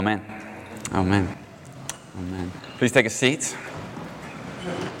Amen. Amen. Amen. Please take a seat.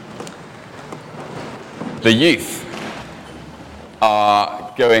 The youth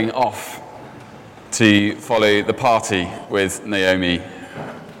are going off to follow the party with Naomi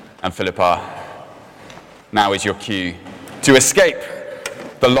and Philippa. Now is your cue to escape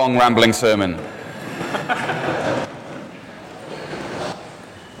the long rambling sermon.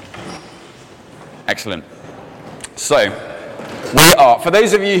 Excellent. So, we are, for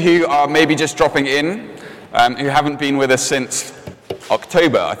those of you who are maybe just dropping in, who haven't been with us since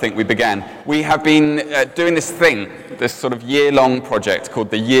October, I think we began, we have been doing this thing, this sort of year-long project called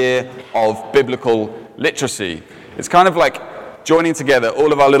the Year of Biblical Literacy. It's kind of like joining together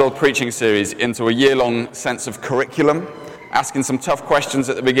all of our little preaching series into a year-long sense of curriculum, asking some tough questions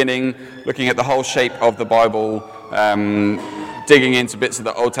at the beginning, looking at the whole shape of the Bible, digging into bits of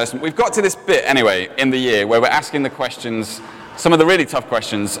the Old Testament. We've got to this bit, anyway, in the year where we're asking the questions, some of the really tough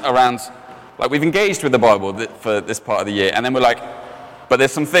questions around, like we've engaged with the Bible for this part of the year, and then we're like, but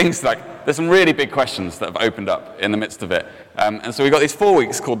there's some things, like, there's some really big questions that have opened up in the midst of it. And so we've got these 4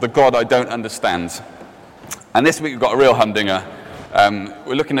 weeks called The God I Don't Understand. And this week we've got a real humdinger.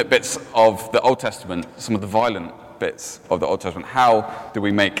 We're looking at bits of the Old Testament, some of the violent bits of the Old Testament. How do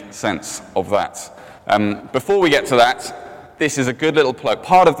we make sense of that? Before we get to that, this is a good little plug.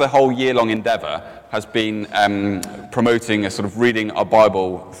 Part of the whole year-long endeavour has been promoting a sort of reading our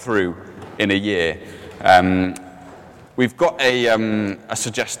Bible through in a year. We've got a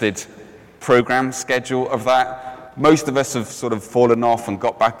suggested programme schedule of that. Most of us have sort of fallen off and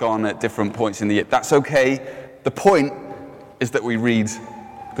got back on at different points in the year. That's okay. The point is that we read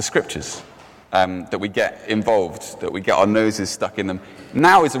the scriptures, that we get involved, that we get our noses stuck in them.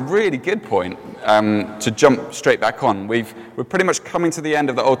 Now is a really good point to jump straight back on. We're pretty much coming to the end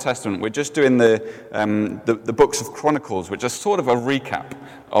of the Old Testament. We're just doing the books of Chronicles, which are sort of a recap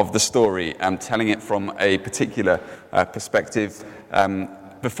of the story, telling it from a particular perspective.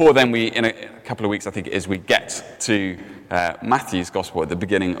 Before then, in a couple of weeks, I think it is, we get to Matthew's Gospel at the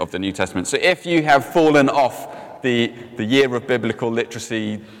beginning of the New Testament. So if you have fallen off the Year of Biblical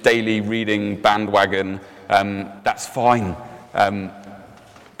Literacy, daily reading bandwagon, that's fine.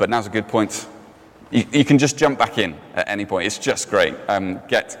 But now's a good point. You can just jump back in at any point. It's just great.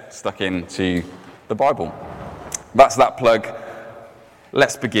 Get stuck into the Bible. That's that plug.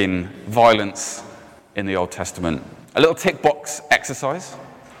 Let's begin. Violence in the Old Testament. A little tick box exercise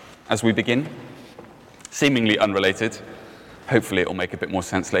as we begin. Seemingly unrelated. Hopefully it will make a bit more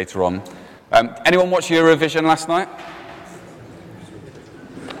sense later on. Anyone watch Eurovision last night?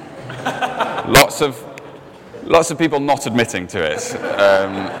 Lots of people not admitting to it,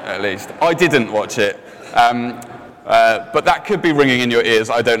 at least. I didn't watch it. But that could be ringing in your ears,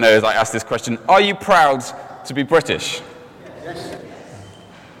 I don't know, as I ask this question. Are you proud to be British? Yes.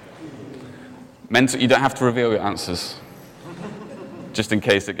 You don't have to reveal your answers, just in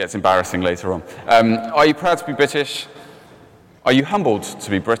case it gets embarrassing later on. Are you proud to be British? Are you humbled to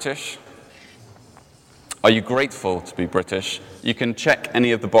be British? Are you grateful to be British? You can check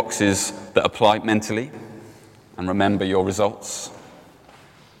any of the boxes that apply mentally and remember your results.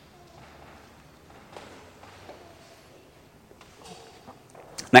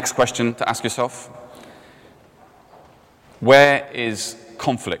 Next question to ask yourself. Where is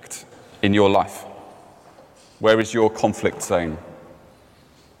conflict in your life? Where is your conflict zone?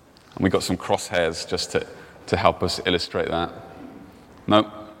 And we've got some crosshairs just to help us illustrate that.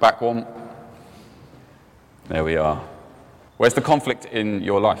 No, back one. There we are. Where's the conflict in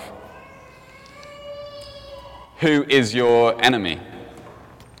your life? Who is your enemy?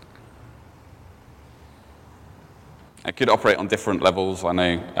 It could operate on different levels, I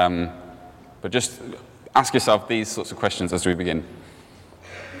know, but just ask yourself these sorts of questions as we begin.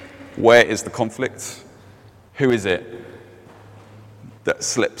 Where is the conflict? Who is it that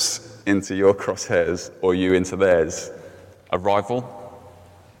slips into your crosshairs or you into theirs? A rival?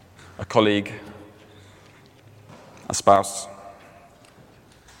 A colleague? A spouse?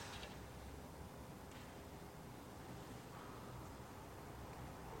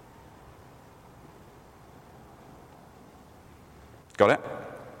 Got it?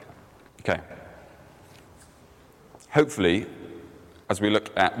 Okay. Hopefully, as we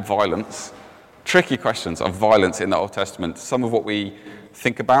look at violence, tricky questions of violence in the Old Testament, some of what we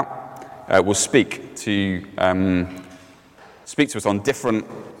think about will speak to us on different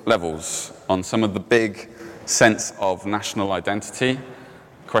levels, on some of the big sense of national identity,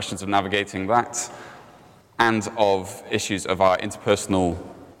 questions of navigating that, and of issues of our interpersonal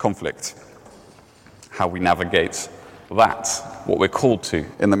conflict, how we navigate that, what we're called to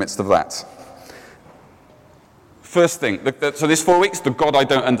in the midst of that. First thing, so this 4 weeks, the God I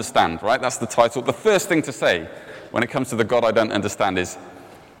don't understand, right? That's the title. The first thing to say when it comes to the God I don't understand is,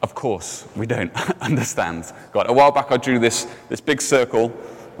 of course, we don't understand God. A while back I drew this big circle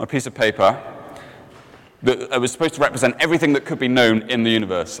on a piece of paper that was supposed to represent everything that could be known in the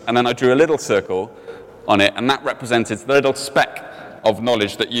universe. And then I drew a little circle on it, and that represented the little speck of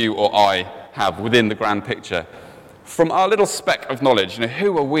knowledge that you or I have within the grand picture. From our little speck of knowledge,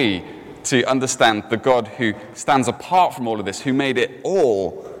 who are we to understand the God who stands apart from all of this, who made it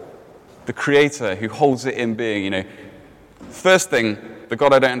all, the creator who holds it in being? First thing, the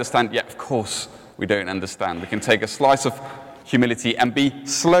God I don't understand, of course we don't understand. We can take a slice of humility and be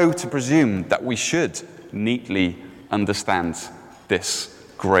slow to presume that we should neatly understand this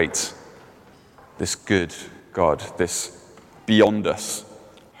great, this good God, this beyond us,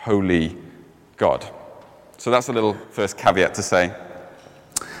 holy God. So that's a little first caveat to say.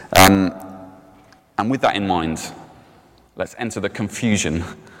 And with that in mind, let's enter the confusion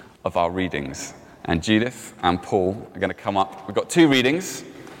of our readings. And Judith and Paul are going to come up. We've got 2 readings.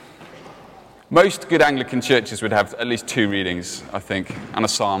 Most good Anglican churches would have at least 2 readings, I think, and a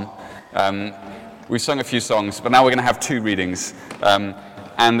psalm. We've sung a few songs, but now we're going to have 2 readings.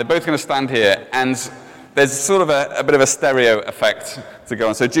 And they're both going to stand here. And there's sort of a bit of a stereo effect to go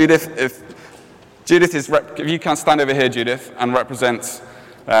on. So Judith, if you can't stand over here, Judith, and represent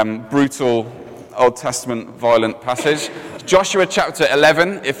brutal Old Testament violent passage. Joshua chapter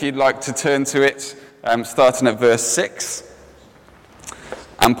 11, if you'd like to turn to it, starting at verse 6.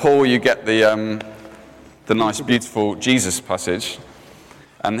 And Paul, you get the nice, beautiful Jesus passage.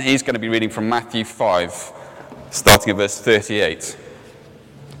 And he's going to be reading from Matthew 5, starting at verse 38.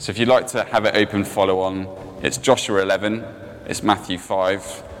 So if you'd like to have it open, follow on. It's Joshua 11, it's Matthew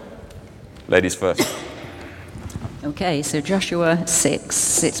 5. Ladies first. Okay, so Joshua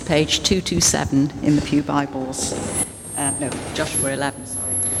 6, it's page 227 in the Pew Bibles. Joshua 11,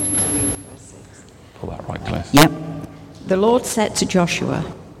 sorry. Pull that right close. Yep. The Lord said to Joshua,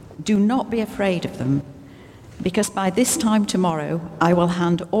 "Do not be afraid of them, because by this time tomorrow I will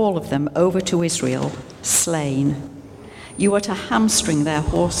hand all of them over to Israel, slain. You are to hamstring their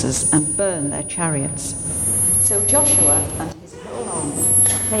horses and burn their chariots." So Joshua and his whole army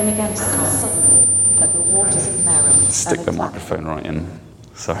came against them suddenly at the waters of Merom. Stick the microphone right in.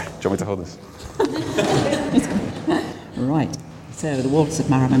 Sorry, do you want me to hold this? Right, so the waters of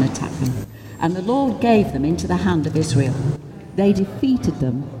Merom and attacked them. And the Lord gave them into the hand of Israel. They defeated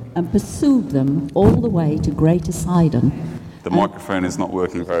them and pursued them all the way to Greater Sidon. The microphone is not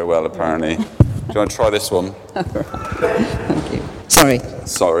working very well, apparently. Do you want to try this one? Thank you. Sorry.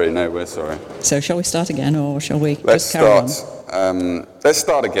 Sorry, no, we're sorry. So shall we start again, or shall we Let's just carry on? Let's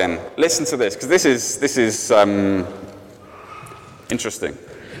start again. Listen to this, because this is interesting.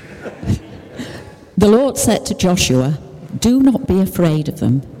 The Lord said to Joshua, "Do not be afraid of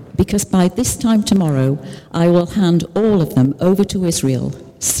them, because by this time tomorrow I will hand all of them over to Israel,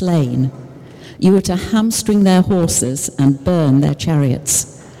 slain. You are to hamstring their horses and burn their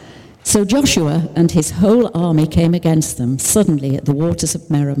chariots." So Joshua and his whole army came against them suddenly at the waters of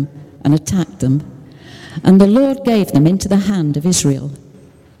Merom and attacked them. And the Lord gave them into the hand of Israel.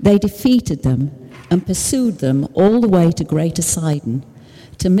 They defeated them and pursued them all the way to Greater Sidon,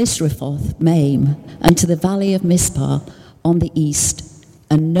 to Misrephoth-Maim, and to the valley of Mizpah on the east,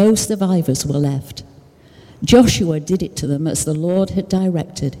 and no survivors were left. Joshua did it to them as the Lord had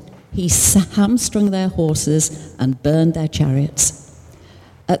directed. He hamstrung their horses and burned their chariots.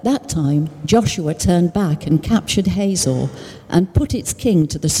 At that time, Joshua turned back and captured Hazor and put its king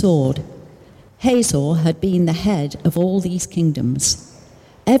to the sword. Hazor had been the head of all these kingdoms.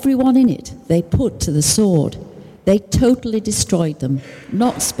 Everyone in it they put to the sword. They totally destroyed them,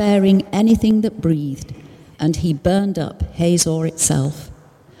 not sparing anything that breathed, and he burned up Hazor itself.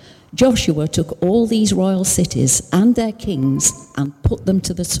 Joshua took all these royal cities and their kings and put them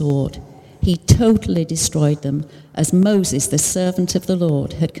to the sword. He totally destroyed them, as Moses, the servant of the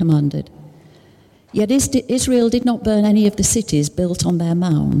Lord, had commanded. Yet Israel did not burn any of the cities built on their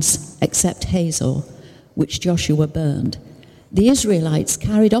mounds, except Hazor, which Joshua burned. The Israelites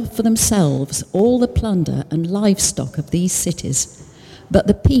carried off for themselves all the plunder and livestock of these cities, but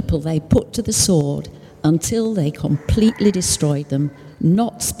the people they put to the sword until they completely destroyed them,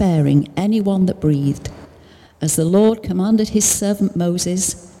 not sparing anyone that breathed. As the Lord commanded his servant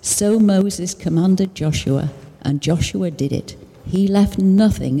Moses, so Moses commanded Joshua, and Joshua did it. He left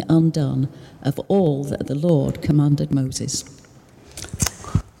nothing undone of all that the Lord commanded Moses.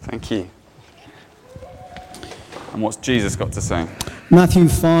 Thank you. And what's Jesus got to say? Matthew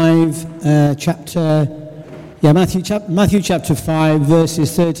 5, Matthew chapter 5,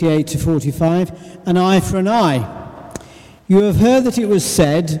 verses 38 to 45. An eye for an eye You have heard that it was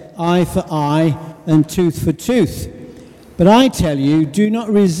said, eye for eye and tooth for tooth. But I tell you, do not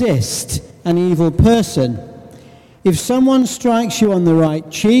resist an evil person. If someone strikes you on the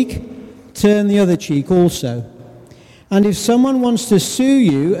right cheek, turn the other cheek also. And if someone wants to sue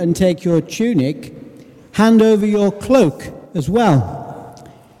you and take your tunic, hand over your cloak as well.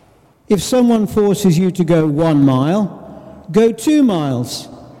 If someone forces you to go 1 mile, go 2 miles.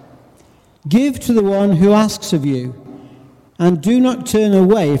 Give to the one who asks of you, and do not turn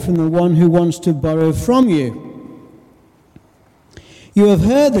away from the one who wants to borrow from you. You have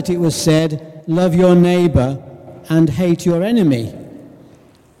heard that it was said, love your neighbor and hate your enemy.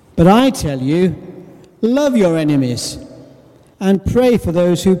 But I tell you, love your enemies and pray for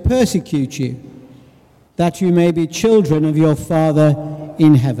those who persecute you, that you may be children of your Father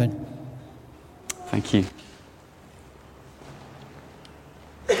in heaven. Thank you.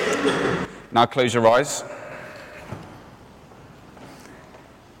 Now close your eyes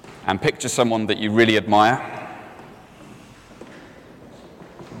and picture someone that you really admire.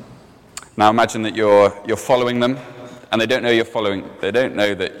 Now imagine that you're following them, and they don't know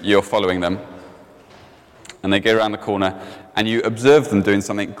that you're following them. And they go around the corner, and you observe them doing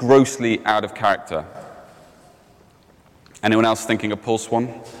something grossly out of character. Anyone else thinking of Paul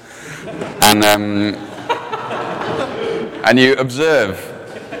Swan? And you observe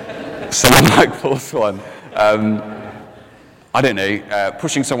someone like Paul Swan, I don't know,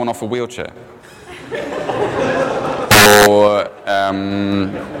 pushing someone off a wheelchair, or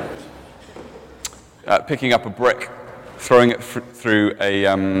picking up a brick, throwing it through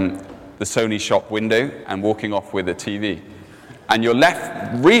the Sony shop window, and walking off with a TV. And you're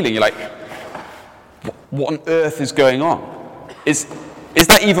left reeling. You're like, what on earth is going on? Is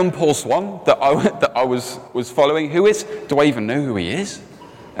that even Paul Swan that I was following? Do I even know who he is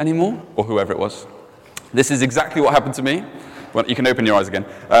anymore, or whoever it was? This is exactly what happened to me. Well, you can open your eyes again.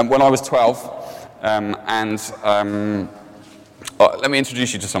 When I was 12, let me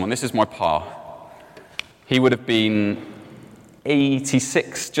introduce you to someone. This is my pa. He would have been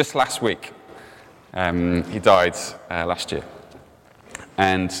 86 just last week. He died last year.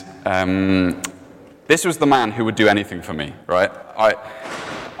 And this was the man who would do anything for me, right?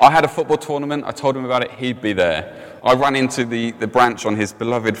 I had a football tournament. I told him about it. He'd be there. I ran into the branch on his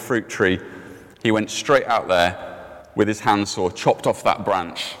beloved fruit tree. He went straight out there with his handsaw, chopped off that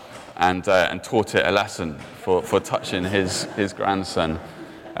branch, and taught it a lesson for touching his grandson.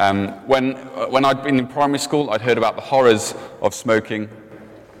 When I'd been in primary school, I'd heard about the horrors of smoking,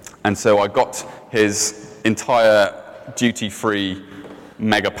 and so I got his entire duty-free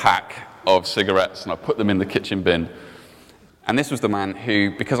mega pack of cigarettes, and I put them in the kitchen bin. And this was the man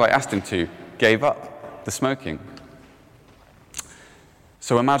who, because I asked him to, gave up the smoking.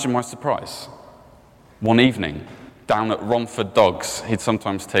 So imagine my surprise. One evening, down at Romford Dogs, he'd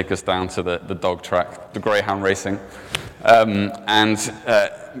sometimes take us down to the dog track, the greyhound racing. My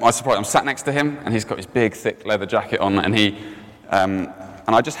surprise, I'm sat next to him, and he's got his big, thick leather jacket on, and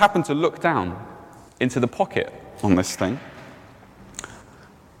I just happened to look down into the pocket on this thing,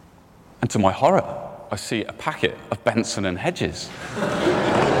 and to my horror, I see a packet of Benson and Hedges.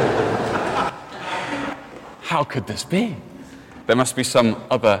 How could this be? There must be some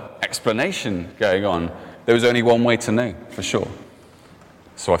other explanation going on. There was only one way to know, for sure.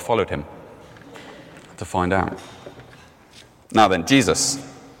 So I followed him to find out. Now then, Jesus,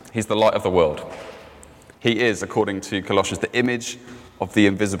 he's the light of the world. He is, according to Colossians, the image of the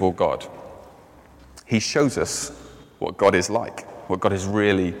invisible God. He shows us what God is like, what God is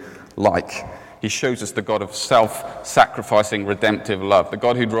really like. He shows us the God of self-sacrificing, redemptive love, the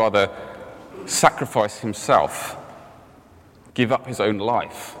God who'd rather sacrifice himself, give up his own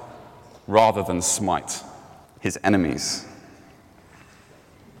life, rather than smite his enemies.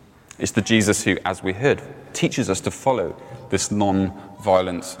 It's the Jesus who, as we heard, teaches us to follow this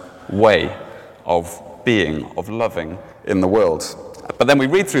non-violent way of being, of loving in the world. But then we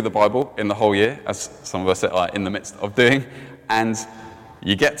read through the Bible in the whole year, as some of us are in the midst of doing, and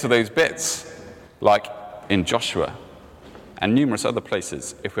you get to those bits, like in Joshua and numerous other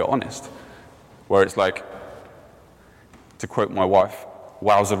places, if we're honest, where it's like, to quote my wife,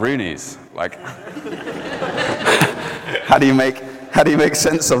 wowzaroonies. Like, how do you make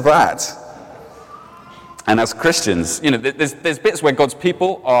sense of that? And as Christians, there's bits where God's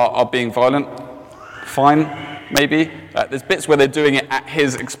people are being violent, fine, maybe. There's bits where they're doing it at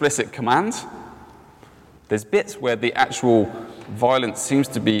his explicit command. There's bits where the actual violence seems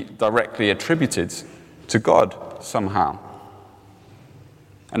to be directly attributed to God somehow.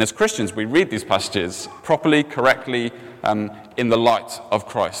 And as Christians, we read these passages properly, correctly, in the light of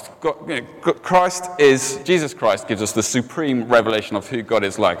Christ. Jesus Christ gives us the supreme revelation of who God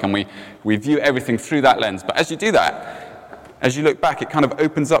is like, and we view everything through that lens. But as you do that, as you look back, it kind of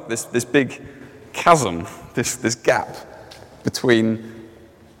opens up this big chasm, this gap between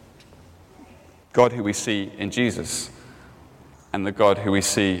God who we see in Jesus and the God who we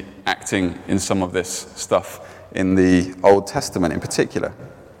see acting in some of this stuff in the Old Testament in particular.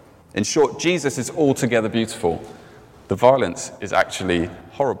 In short, Jesus is altogether beautiful. The violence is actually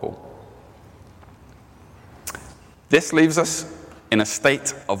horrible. This leaves us in a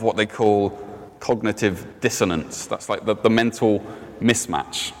state of what they call cognitive dissonance. That's like the mental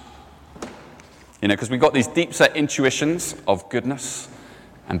mismatch. Because we've got these deep-set intuitions of goodness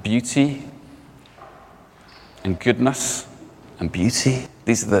and beauty and goodness and beauty.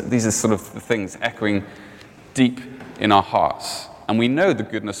 These are sort of the things echoing deep in our hearts. And we know the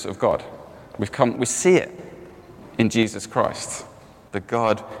goodness of God. We see it in Jesus Christ, the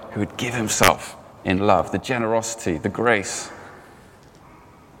God who would give himself in love, the generosity, the grace.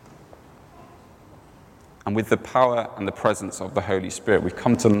 And with the power and the presence of the Holy Spirit, we've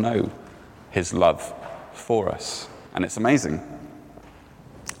come to know his love for us. And it's amazing.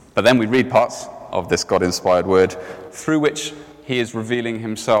 But then we read parts of this God-inspired word through which he is revealing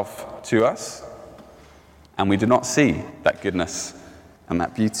himself to us. And we do not see that goodness and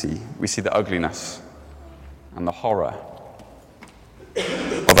that beauty. We see the ugliness and the horror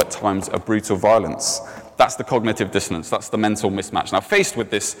of, at times, a brutal violence. That's the cognitive dissonance. That's the mental mismatch. Now, faced with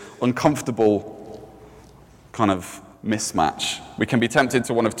this uncomfortable kind of mismatch, we can be tempted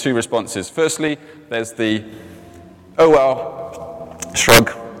to one of two responses. Firstly, there's the, oh well, shrug,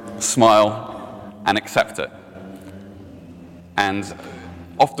 smile, and accept it. And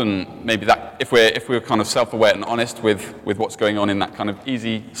often, maybe that, if we're kind of self-aware and honest with what's going on in that kind of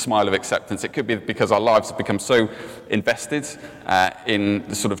easy smile of acceptance, it could be because our lives have become so invested in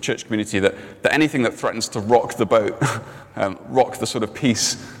the sort of church community that anything that threatens to rock the boat, rock the sort of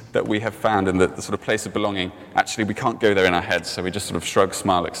peace that we have found in the sort of place of belonging, actually we can't go there in our heads, so we just sort of shrug,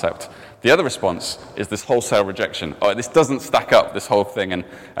 smile, accept. The other response is this wholesale rejection. Oh, this doesn't stack up, this whole thing,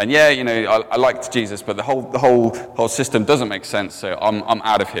 and yeah, I liked Jesus, but the whole system doesn't make sense, so I'm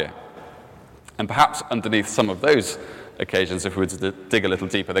out of here. And perhaps underneath some of those occasions, if we were to dig a little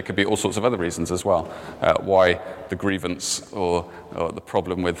deeper, there could be all sorts of other reasons as well, why the grievance or the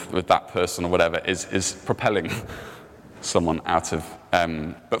problem with that person or whatever is propelling someone out of.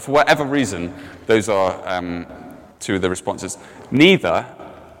 But for whatever reason, those are two of the responses. Neither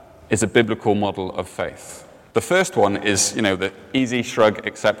is a biblical model of faith. The first one is, the easy shrug,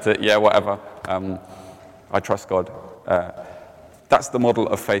 accept it, yeah, whatever, I trust God. That's the model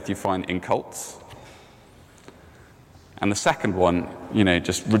of faith you find in cults. And the second one,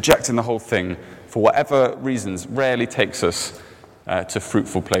 just rejecting the whole thing for whatever reasons, rarely takes us to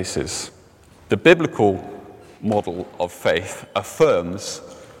fruitful places. The biblical model of faith affirms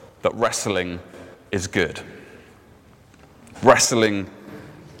that wrestling is good. Wrestling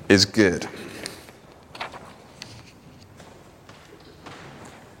is good.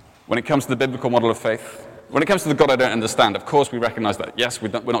 When it comes to the biblical model of faith, when it comes to the God I don't understand, of course we recognize that, yes, we're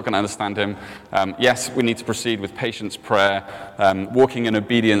not going to understand him. Yes, we need to proceed with patience, prayer, walking in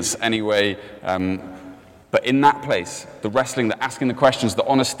obedience anyway. But in that place, the wrestling, the asking the questions, the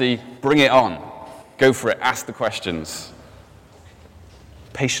honesty, bring it on. Go for it, ask the questions.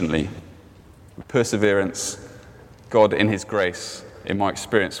 Patiently, with perseverance, God in his grace, in my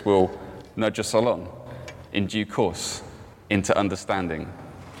experience, will nudge us along in due course into understanding.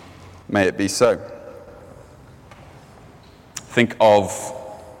 May it be so. Think of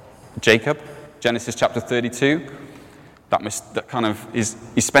Jacob, Genesis chapter 32. That kind of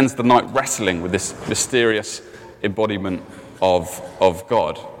he spends the night wrestling with this mysterious embodiment of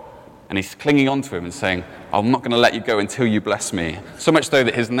God. And he's clinging on to him and saying, I'm not going to let you go until you bless me. So much so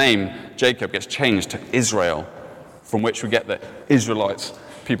that his name, Jacob, gets changed to Israel, from which we get the Israelites,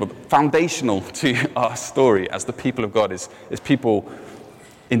 people foundational to our story as the people of God, is people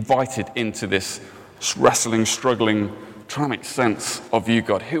invited into this wrestling, struggling, trying to make sense of you,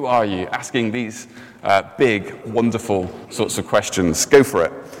 God. Who are you? Asking these big, wonderful sorts of questions. Go for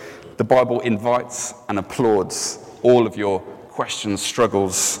it. The Bible invites and applauds all of your questions,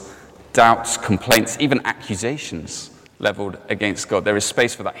 struggles, doubts, complaints, even accusations leveled against God. There is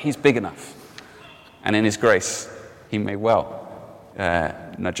space for that. He's big enough. And in his grace, he may well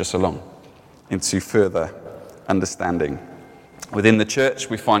nudge us along into further understanding. Within the church,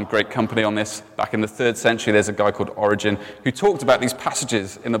 we find great company on this. Back in the 3rd century, there's a guy called Origen who talked about these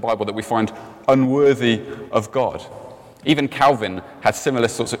passages in the Bible that we find unworthy of God. Even Calvin had similar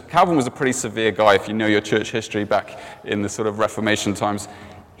sorts of... Calvin was a pretty severe guy, if you know your church history back in the sort of Reformation times.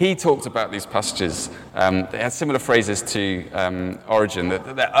 He talked about these passages. They had similar phrases to Origen,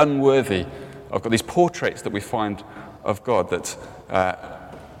 that they're unworthy of God. These portraits that we find of God that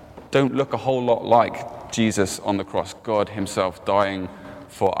don't look a whole lot like Jesus on the cross, God himself dying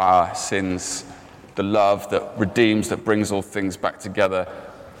for our sins, the love that redeems, that brings all things back together.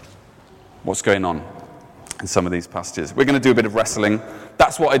 What's going on in some of these passages? We're going to do a bit of wrestling.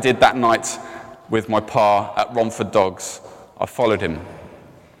 That's what I did that night with my pa at Romford Dogs. I followed him.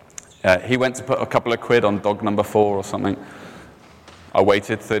 He went to put a couple of quid on dog number 4 or something. I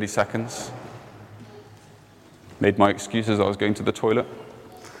waited 30 seconds. Made my excuses, I was going to the toilet.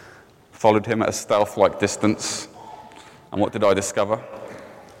 Followed him at a stealth-like distance. And what did I discover?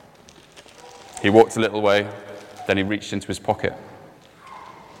 He walked a little way, then he reached into his pocket.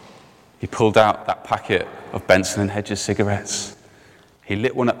 He pulled out that packet of Benson & Hedges cigarettes. He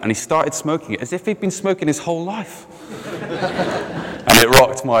lit one up and he started smoking it as if he'd been smoking his whole life. And it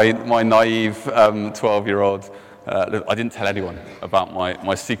rocked my naive 12-year-old. I didn't tell anyone about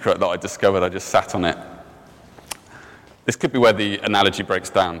my secret that I discovered. I just sat on it. This could be where the analogy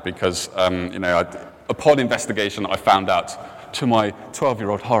breaks down because, upon investigation, I found out, to my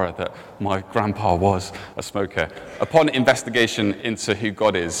 12-year-old horror, that my grandpa was a smoker. Upon investigation into who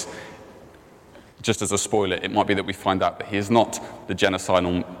God is, just as a spoiler, it might be that we find out that he is not the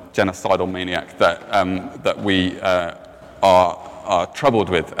genocidal maniac that we are troubled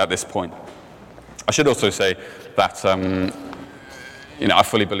with at this point. I should also say that I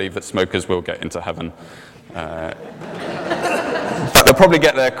fully believe that smokers will get into heaven. But they'll probably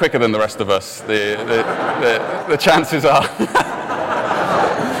get there quicker than the rest of us. The chances are.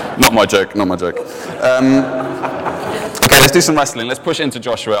 Not my joke. Okay, let's do some wrestling. Let's push into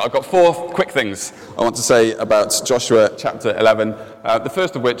Joshua. I've got 4 quick things I want to say about Joshua chapter 11. The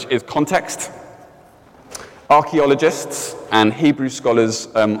first of which is context. Archaeologists and Hebrew scholars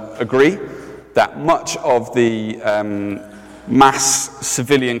agree that much of the mass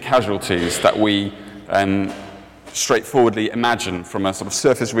civilian casualties that we straightforwardly imagine from a sort of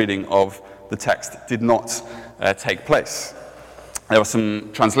surface reading of the text did not take place. There were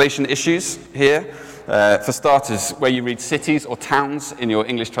some translation issues here. For starters, where you read cities or towns in your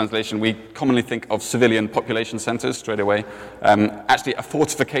English translation, we commonly think of civilian population centres straight away. Actually, a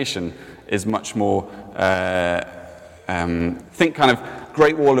fortification is much more, think kind of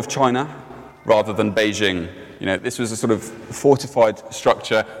Great Wall of China rather than Beijing. This was a sort of fortified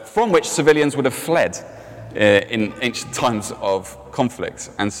structure from which civilians would have fled in ancient times of conflict.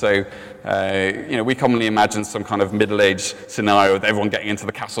 And so, we commonly imagine some kind of middle-age scenario with everyone getting into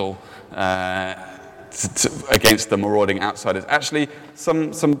the castle against the marauding outsiders. Actually,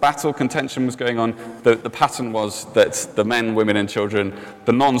 some battle contention was going on. The pattern was that the men, women, and children,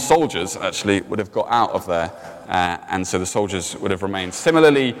 the non-soldiers, actually would have got out of there, and so the soldiers would have remained.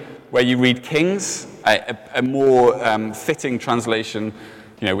 Similarly, where you read Kings, a more fitting translation,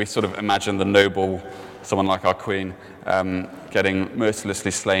 we sort of imagine the noble, someone like our Queen, getting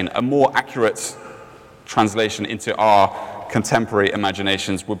mercilessly slain. A more accurate translation into our contemporary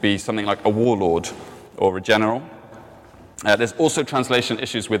imaginations would be something like a warlord or a general. There's also translation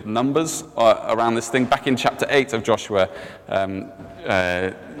issues with numbers around this thing. Back in chapter 8 of Joshua,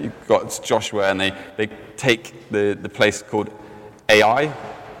 you've got Joshua, and they take the place called Ai.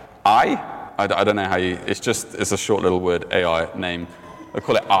 I don't know how you... It's a short little word, Ai, name. They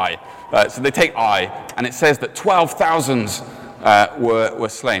call it Ai. So they take Ai, and it says that 12,000 were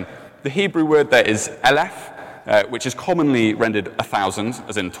slain. The Hebrew word there is Eleph, which is commonly rendered 1,000,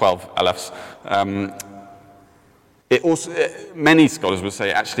 as in 12 Alephs. It also, many scholars would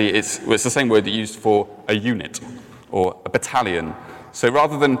say, actually, it's the same word used for a unit or a battalion. So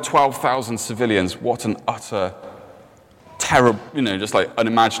rather than 12,000 civilians, what an utter terror, just like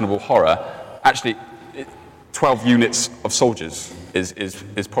unimaginable horror. Actually, 12 units of soldiers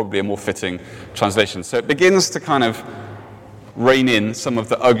is probably a more fitting translation. So it begins to kind of rein in some of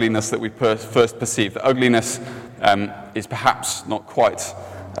the ugliness that we first perceive. The ugliness is perhaps not quite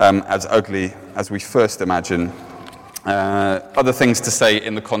as ugly as we first imagine. Other things to say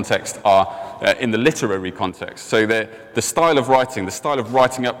in the context are in the literary context. So the style of writing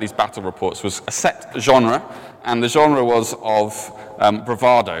up these battle reports was a set genre, and the genre was of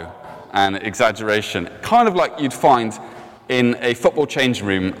bravado and exaggeration, kind of like you'd find in a football change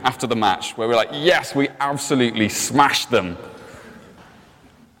room after the match, where we're like, yes, we absolutely smashed them,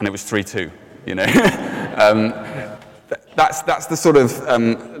 and it was 3-2, That's the sort of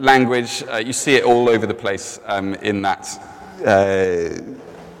language. You see it all over the place in that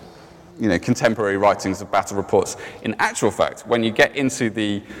contemporary writings of battle reports. In actual fact, when you get into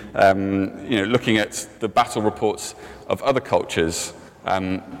the, looking at the battle reports of other cultures,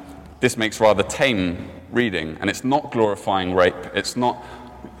 this makes rather tame reading, and it's not glorifying rape. It's not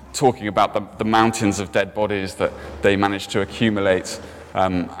talking about the mountains of dead bodies that they managed to accumulate,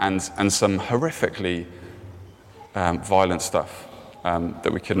 and some horrifically violent stuff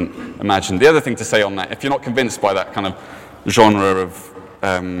that we couldn't imagine. The other thing to say on that, if you're not convinced by that kind of genre of,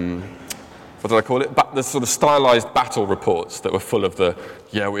 what did I call it? The sort of stylized battle reports that were full of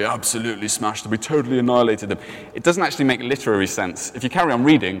we absolutely smashed them, we totally annihilated them. It doesn't actually make literary sense. If you carry on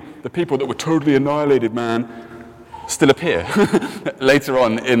reading, the people that were totally annihilated, still appear later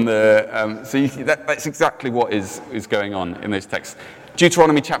on in the... that's exactly what is going on in those texts.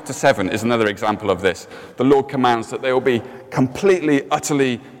 Deuteronomy chapter 7 is another example of this. The Lord commands that they will be completely,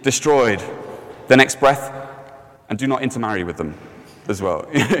 utterly destroyed. The next breath, and do not intermarry with them as well.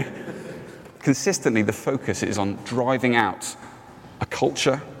 Consistently, the focus is on driving out a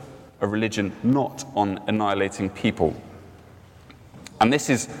culture, a religion, not on annihilating people. And this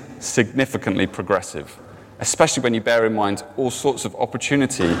is significantly progressive, especially when you bear in mind all sorts of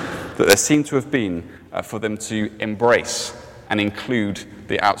opportunity that there seem to have been for them to embrace and include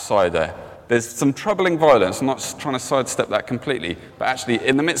the outsider. There's some troubling violence. I'm not trying to sidestep that completely, but actually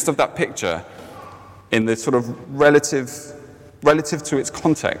in the midst of that picture, in the sort of relative to its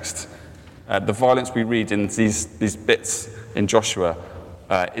context, the violence we read in these bits in Joshua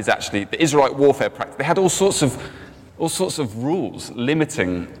is actually the Israelite warfare practice. They had all sorts of rules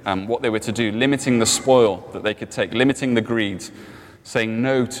limiting what they were to do, limiting the spoil that they could take, limiting the greed, saying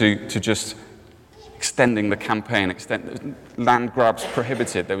no to just extending the campaign, land grabs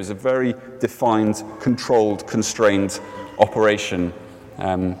prohibited. There was a very defined, controlled, constrained operation.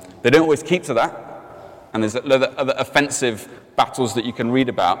 They don't always keep to that, and there's other offensive battles that you can read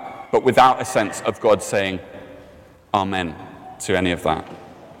about, but without a sense of God saying amen to any of that.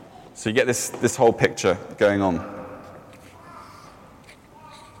 So you get this whole picture going on.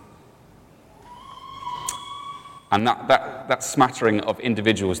 And that smattering of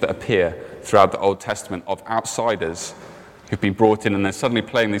individuals that appear throughout the Old Testament, of outsiders who've been brought in and they're suddenly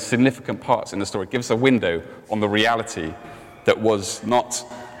playing these significant parts in the story, gives a window on the reality that was not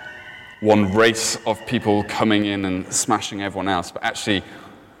one race of people coming in and smashing everyone else, but actually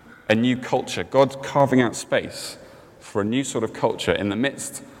a new culture. God carving out space for a new sort of culture in the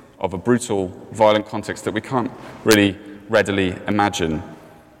midst of a brutal, violent context that we can't really readily imagine.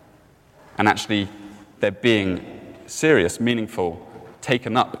 And actually there being serious, meaningful,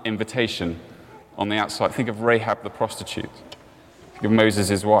 taken up invitation on the outside. Think of Rahab the prostitute. Think of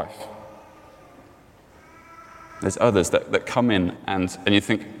Moses' wife. There's others that come in and you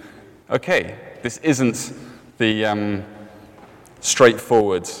think, okay, this isn't the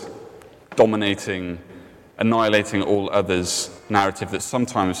straightforward, dominating, annihilating all others narrative that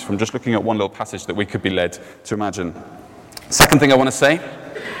sometimes, from just looking at one little passage, that we could be led to imagine. Second thing I want to say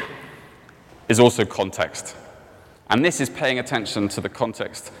is also context. And this is paying attention to the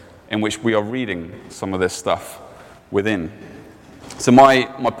context in which we are reading some of this stuff within. So my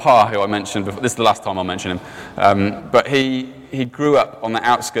pa, who I mentioned before, this is the last time I'll mention him, but he grew up on the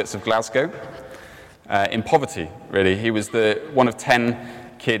outskirts of Glasgow in poverty, really. He was one of 10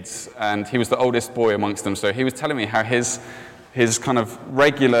 kids, and he was the oldest boy amongst them. So he was telling me how his kind of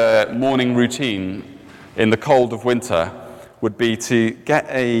regular morning routine in the cold of winter would be to get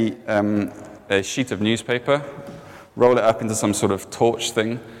a sheet of newspaper, roll it up into some sort of torch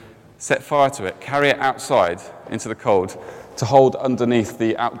thing, set fire to it, carry it outside into the cold to hold underneath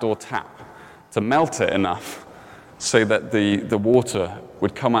the outdoor tap, to melt it enough so that the water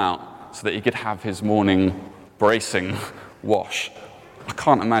would come out so that he could have his morning bracing wash. I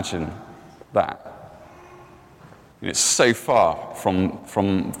can't imagine that. It's so far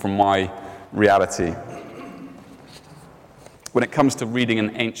from my reality. When it comes to reading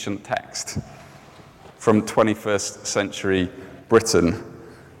an ancient text from 21st century Britain,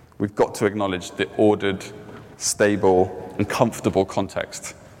 we've got to acknowledge the ordered, stable, and comfortable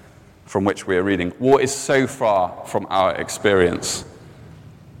context from which we are reading. War is so far from our experience,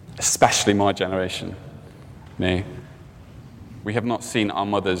 especially my generation. Me. We have not seen our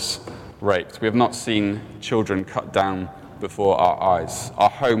mothers raped. We have not seen children cut down before our eyes. Our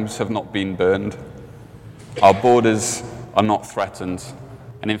homes have not been burned. Our borders are not threatened.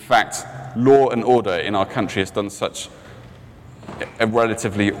 And in fact, law and order in our country has done such a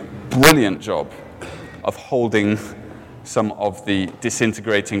relatively brilliant job of holding some of the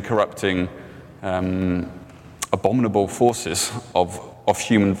disintegrating, corrupting, abominable forces of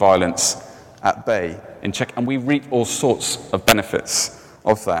human violence at bay, in check. And we reap all sorts of benefits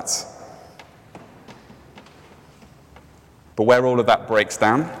of that. But where all of that breaks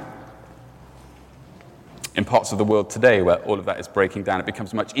down, in parts of the world today where all of that is breaking down, it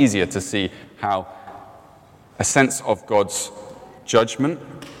becomes much easier to see how a sense of God's judgment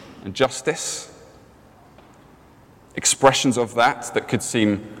and justice, expressions of that could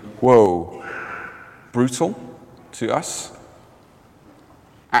seem, whoa, brutal to us,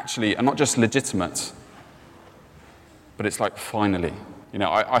 actually are not just legitimate, but it's like, finally.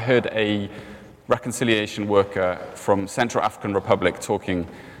 I heard a reconciliation worker from Central African Republic talking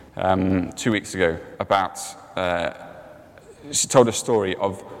 2 weeks ago about, she told a story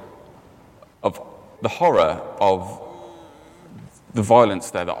of the horror of the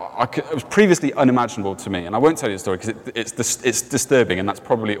violence there that it was previously unimaginable to me. And I won't tell you the story because it's disturbing, and that's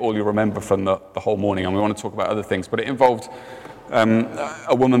probably all you remember from the whole morning, and we want to talk about other things. But it involved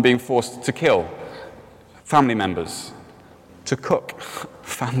a woman being forced to kill family members, to cook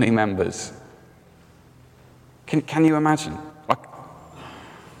family members. Can you imagine?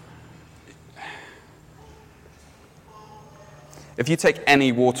 If you take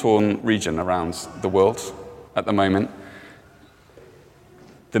any war-torn region around the world at the moment,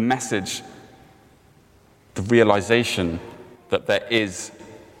 the message, the realization that there is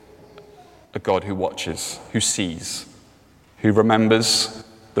a God who watches, who sees, who remembers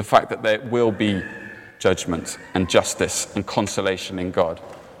the fact that there will be judgment and justice and consolation in God.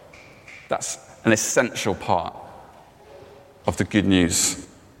 That's an essential part of the good news,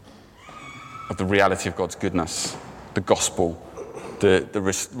 of the reality of God's goodness, the gospel,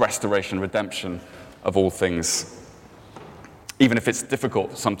 the restoration, redemption of all things. Even if it's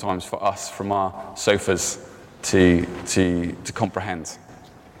difficult sometimes for us from our sofas to comprehend.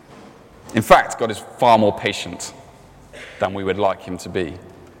 In fact, God is far more patient than we would like him to be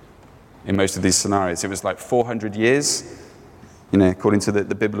in most of these scenarios. It was like 400 years, according to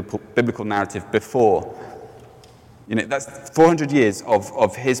the biblical narrative before. That's 400 years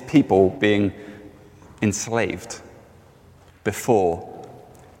of his people being enslaved before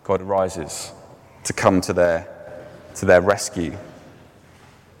God rises to come to their rescue.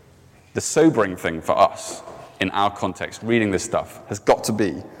 The sobering thing for us in our context, reading this stuff, has got to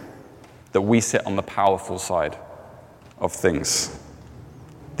be that we sit on the powerful side of things.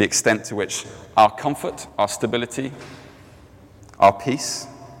 The extent to which our comfort, our stability, our peace,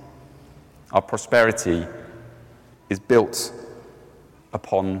 our prosperity is built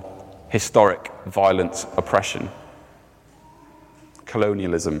upon historic violent oppression,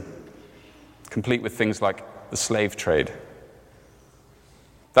 colonialism, complete with things like the slave trade.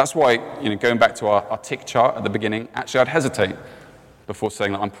 That's why, going back to our tick chart at the beginning, actually I'd hesitate before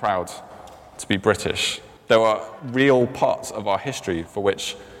saying that I'm proud to be British. There are real parts of our history for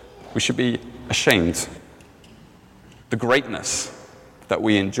which we should be ashamed. The greatness that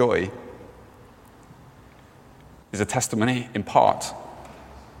we enjoy is a testimony, in part,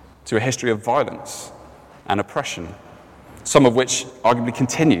 to a history of violence and oppression, some of which arguably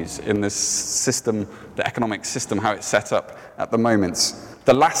continues in this system, the economic system, how it's set up at the moment.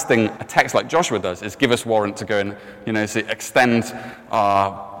 The last thing a text like Joshua does is give us warrant to go and, say, extend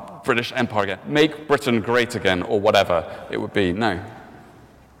our British Empire again, make Britain great again, or whatever it would be. No.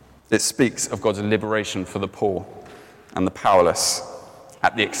 It speaks of God's liberation for the poor and the powerless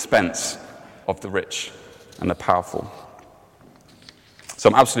at the expense of the rich and the powerful. So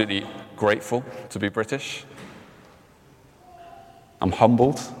I'm absolutely grateful to be British. I'm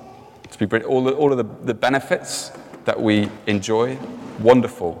humbled to be British. All of the benefits that we enjoy,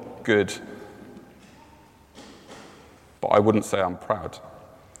 wonderful, good. But I wouldn't say I'm proud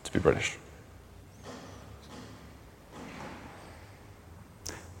to be British.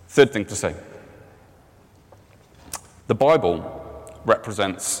 Third thing to say. The Bible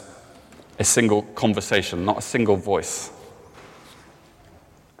represents a single conversation, not a single voice.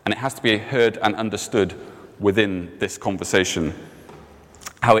 And it has to be heard and understood within this conversation.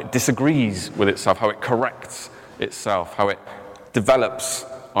 How it disagrees with itself, how it corrects itself, how it develops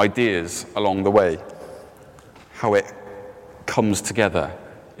ideas along the way, how it comes together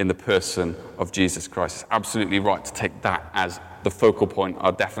in the person of Jesus Christ. It's absolutely right to take that as the focal point,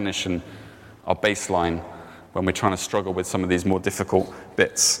 our definition, our baseline, when we're trying to struggle with some of these more difficult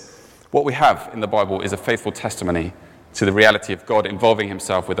bits. What we have in the Bible is a faithful testimony to the reality of God involving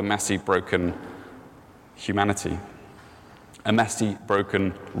himself with a messy, broken humanity. A messy,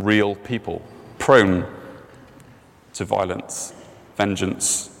 broken, real people, prone to violence,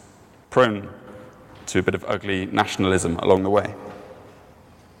 vengeance, prone to a bit of ugly nationalism along the way.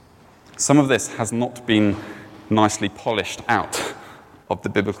 Some of this has not been nicely polished out of the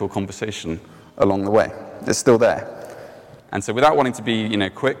biblical conversation along the way. It's still there. And so without wanting to be,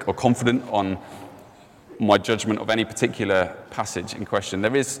 quick or confident on my judgment of any particular passage in question.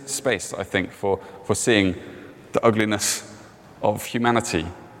 There is space, I think, for seeing the ugliness of humanity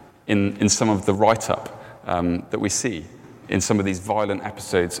in some of the write-up that we see in some of these violent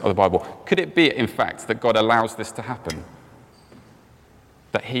episodes of the Bible. Could it be, in fact, that God allows this to happen?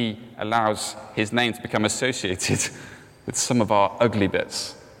 That he allows his name to become associated with some of our ugly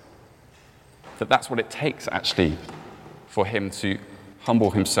bits? That that's what it takes, actually, for him to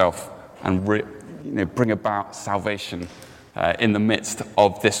humble himself and bring about salvation in the midst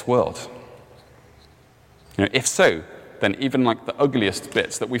of this world? If so, then even like the ugliest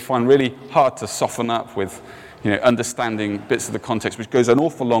bits that we find really hard to soften up with, understanding bits of the context, which goes an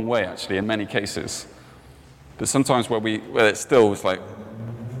awful long way, actually, in many cases. But sometimes where it still is like,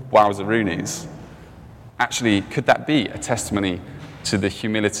 wowzaroonies, actually, could that be a testimony to the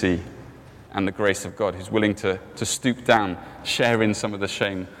humility and the grace of God, who's willing to stoop down, share in some of the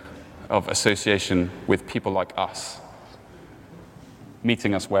shame of association with people like us,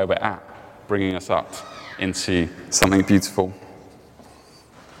 meeting us where we're at, bringing us up into something beautiful?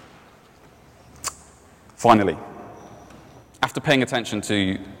 Finally, after paying attention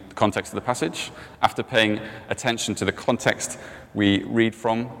to the context of the passage, after paying attention to the context we read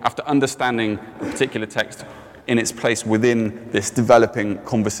from, after understanding a particular text in its place within this developing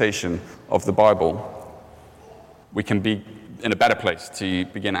conversation of the Bible, we can be in a better place to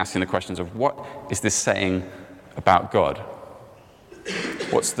begin asking the questions of, what is this saying about God?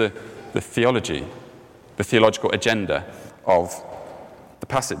 What's the theology, the theological agenda of the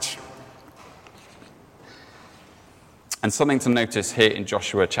passage? And something to notice here in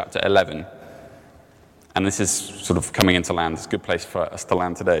Joshua chapter 11, and this is sort of coming into land, it's a good place for us to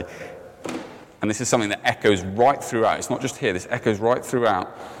land today. And this is something that echoes right throughout, it's not just here, this echoes right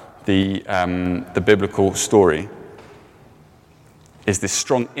throughout the biblical story, is this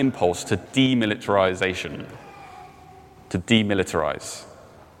strong impulse to demilitarization, to demilitarize.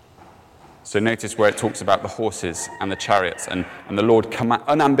 So notice where it talks about the horses and the chariots, and the Lord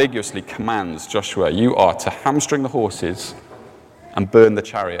unambiguously commands Joshua, you are to hamstring the horses and burn the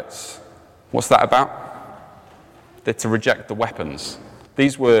chariots. What's that about? They're to reject the weapons.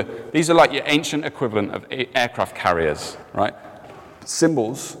 These are like your ancient equivalent of aircraft carriers, right?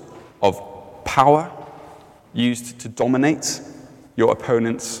 Symbols of power used to dominate your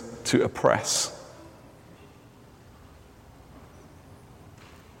opponents, to oppress.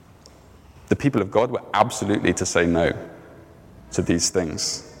 The people of God were absolutely to say no to these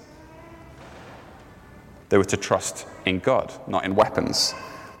things. They were to trust in God, not in weapons.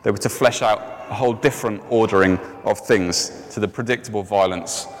 They were to flesh out a whole different ordering of things to the predictable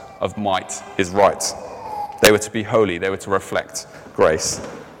violence of might is right. They were to be holy. They were to reflect grace.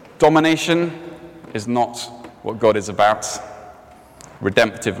 Domination is not what God is about.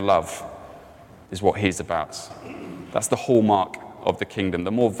 Redemptive love is what he's about. That's the hallmark of the kingdom.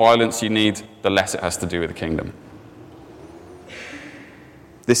 The more violence you need, the less it has to do with the kingdom.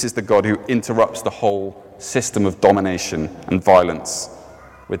 This is the God who interrupts the whole system of domination and violence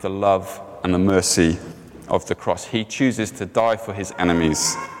with the love and the mercy of the cross. He chooses to die for his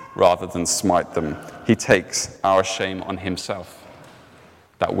enemies rather than smite them. He takes our shame on himself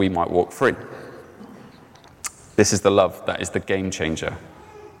that we might walk free. This is the love that is the game changer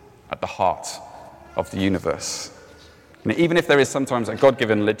at the heart of the universe. And even if there is sometimes a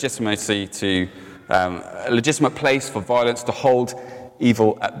God-given legitimacy to a legitimate place for violence to hold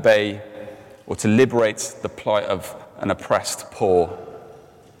evil at bay or to liberate the plight of an oppressed poor,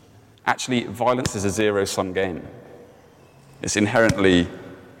 actually violence is a zero-sum game. It's inherently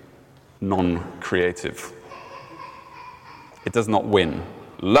non-creative. It does not win.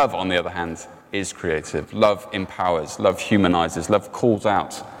 Love, on the other hand, is creative. Love empowers. Love humanizes. Love calls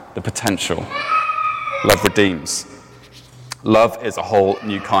out the potential. Love redeems. Love is a whole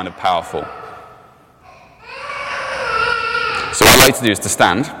new kind of powerful. So what I'd like to do is to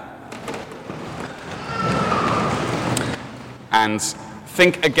stand and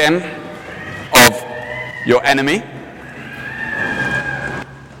think again of your enemy.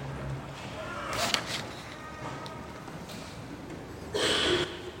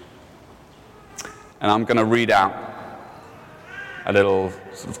 And I'm going to read out a little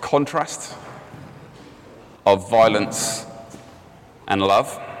sort of contrast of violence and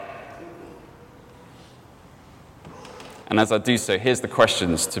love. And as I do so, here's the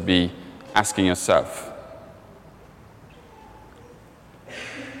questions to be asking yourself.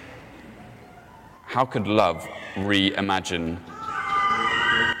 How could love reimagine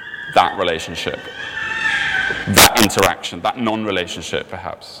that relationship, that interaction, that non-relationship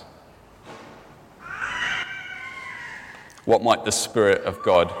perhaps? What might the Spirit of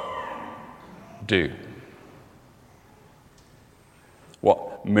God do?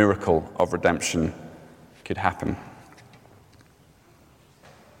 miracle of redemption could happen.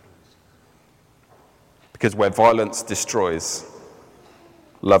 Because where violence destroys,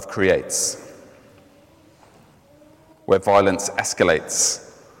 love creates. Where violence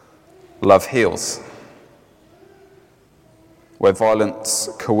escalates, love heals. Where violence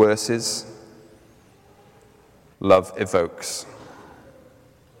coerces, love evokes.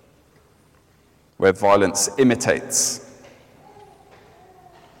 Where violence imitates,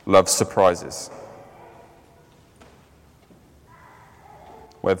 love surprises.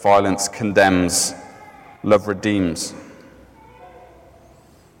 Where violence condemns, love redeems.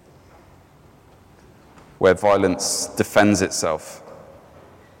 Where violence defends itself,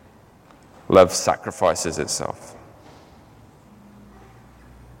 love sacrifices itself.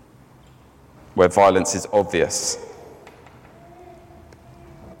 Where violence is obvious,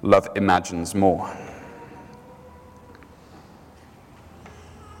 love imagines more.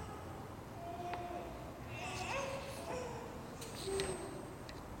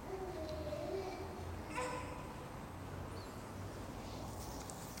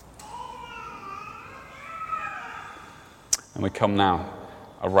 And we come now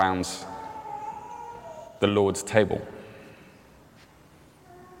around the Lord's table,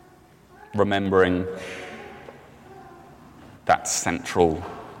 remembering that central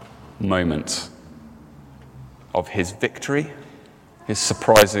moment of his victory, his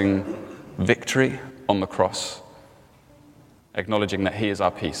surprising victory on the cross, acknowledging that he is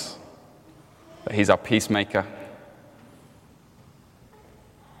our peace, that he's our peacemaker.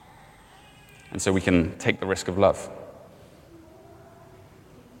 And so we can take the risk of love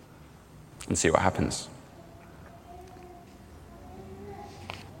and see what happens.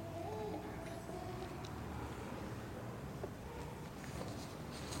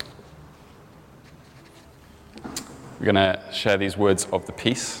 We're going to share these words of the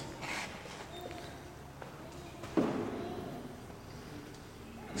peace.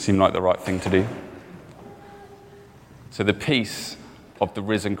 Seem like the right thing to do. So the peace of the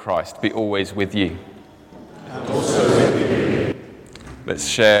risen Christ be always with you. And also with you. Let's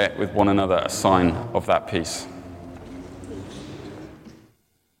share with one another a sign of that peace.